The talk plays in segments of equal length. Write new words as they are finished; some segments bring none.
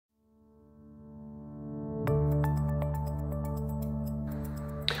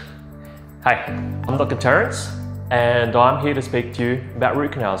Hi, I'm Dr. Terence, and I'm here to speak to you about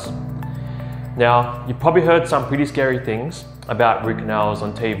root canals. Now, you've probably heard some pretty scary things about root canals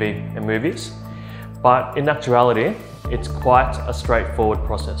on TV and movies, but in actuality, it's quite a straightforward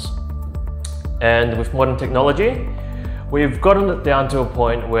process. And with modern technology, we've gotten it down to a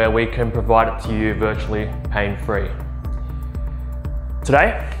point where we can provide it to you virtually pain-free.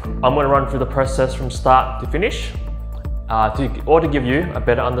 Today, I'm going to run through the process from start to finish, to give you a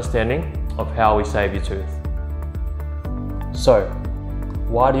better understanding of how we save your tooth. So,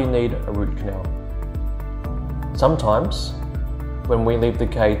 why do you need a root canal? Sometimes, when we leave the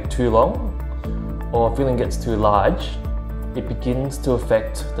decay too long, or a filling gets too large, it begins to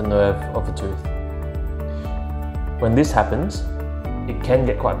affect the nerve of the tooth. When this happens, it can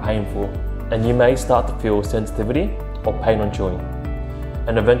get quite painful, and you may start to feel sensitivity or pain on chewing,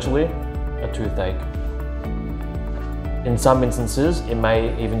 and eventually a toothache. In some instances, it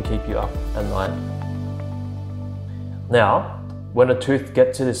may even keep you up at night. Now, when a tooth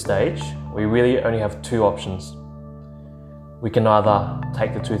gets to this stage, we really only have two options. We can either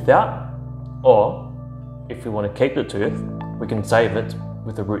take the tooth out, or if we want to keep the tooth, we can save it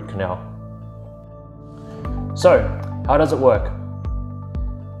with a root canal. So, how does it work?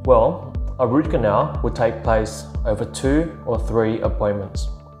 Well, a root canal will take place over 2 or 3 appointments.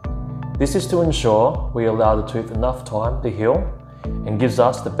 This is to ensure we allow the tooth enough time to heal and gives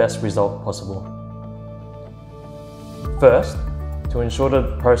us the best result possible. First, to ensure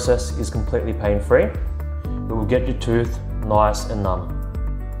the process is completely pain-free, we will get your tooth nice and numb.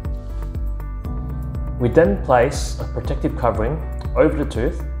 We then place a protective covering over the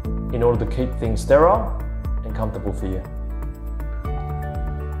tooth in order to keep things sterile and comfortable for you.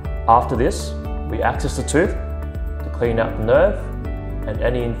 After this, we access the tooth to clean out the nerve and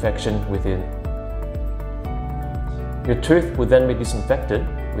any infection within. Your tooth will then be disinfected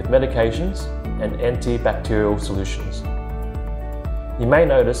with medications and antibacterial solutions. You may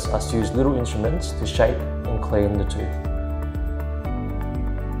notice us use little instruments to shape and clean the tooth.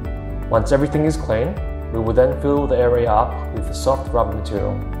 Once everything is clean, we will then fill the area up with a soft rubber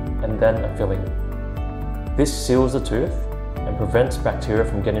material and then a filling. This seals the tooth and prevents bacteria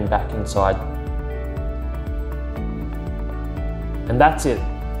from getting back inside. And that's it.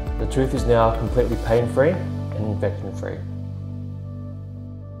 The tooth is now completely pain-free and infection-free.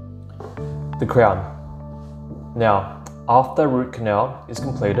 The crown. Now, after root canal is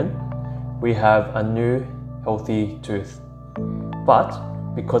completed, we have a new healthy tooth. But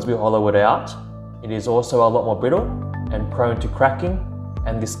because we hollow it out, it is also a lot more brittle and prone to cracking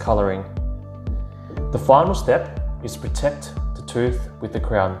and discoloring. The final step is to protect the tooth with the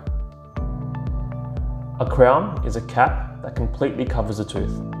crown. A crown is a cap that completely covers the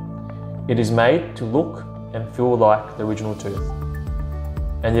tooth. It is made to look and feel like the original tooth,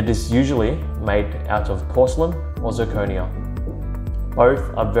 and it is usually made out of porcelain or zirconia.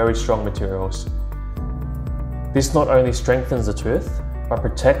 Both are very strong materials. This not only strengthens the tooth, but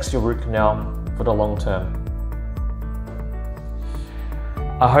protects your root canal for the long term.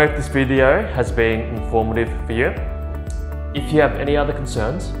 I hope this video has been informative for you. If you have any other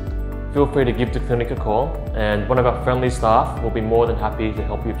concerns, feel free to give the clinic a call, and one of our friendly staff will be more than happy to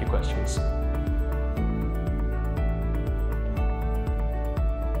help you with your questions.